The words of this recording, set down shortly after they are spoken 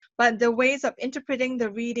but the ways of interpreting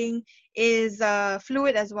the reading is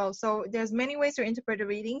fluid as well. So there's many ways to interpret the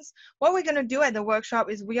readings. What we're going to do at the workshop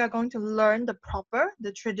is we are going to learn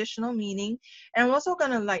the traditional meaning, and I'm also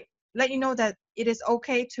going to let you know that it is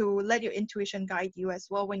okay to let your intuition guide you as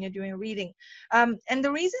well when you're doing a reading. And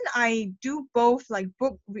the reason I do both, like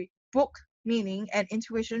book meaning and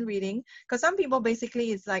intuition reading, because some people basically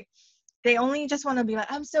is like they only just want to be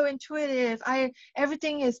like, I'm so intuitive,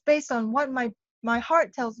 everything is based on what my heart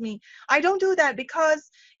tells me. I don't do that, because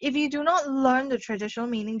if you do not learn the traditional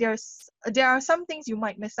meaning, there are some things you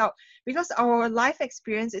might miss out, because our life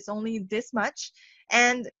experience is only this much,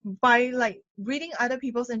 and by like reading other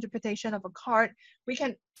people's interpretation of a card, we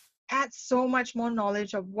can add so much more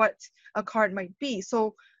knowledge of what a card might be.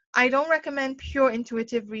 So I don't recommend pure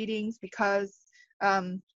intuitive readings, because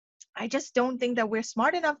um I just don't think that we're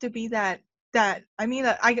smart enough to be that. I mean,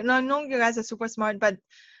 I know you guys are super smart, but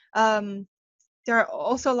um there are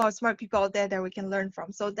also a lot of smart people out there that we can learn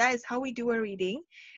from. So that is how we do a reading.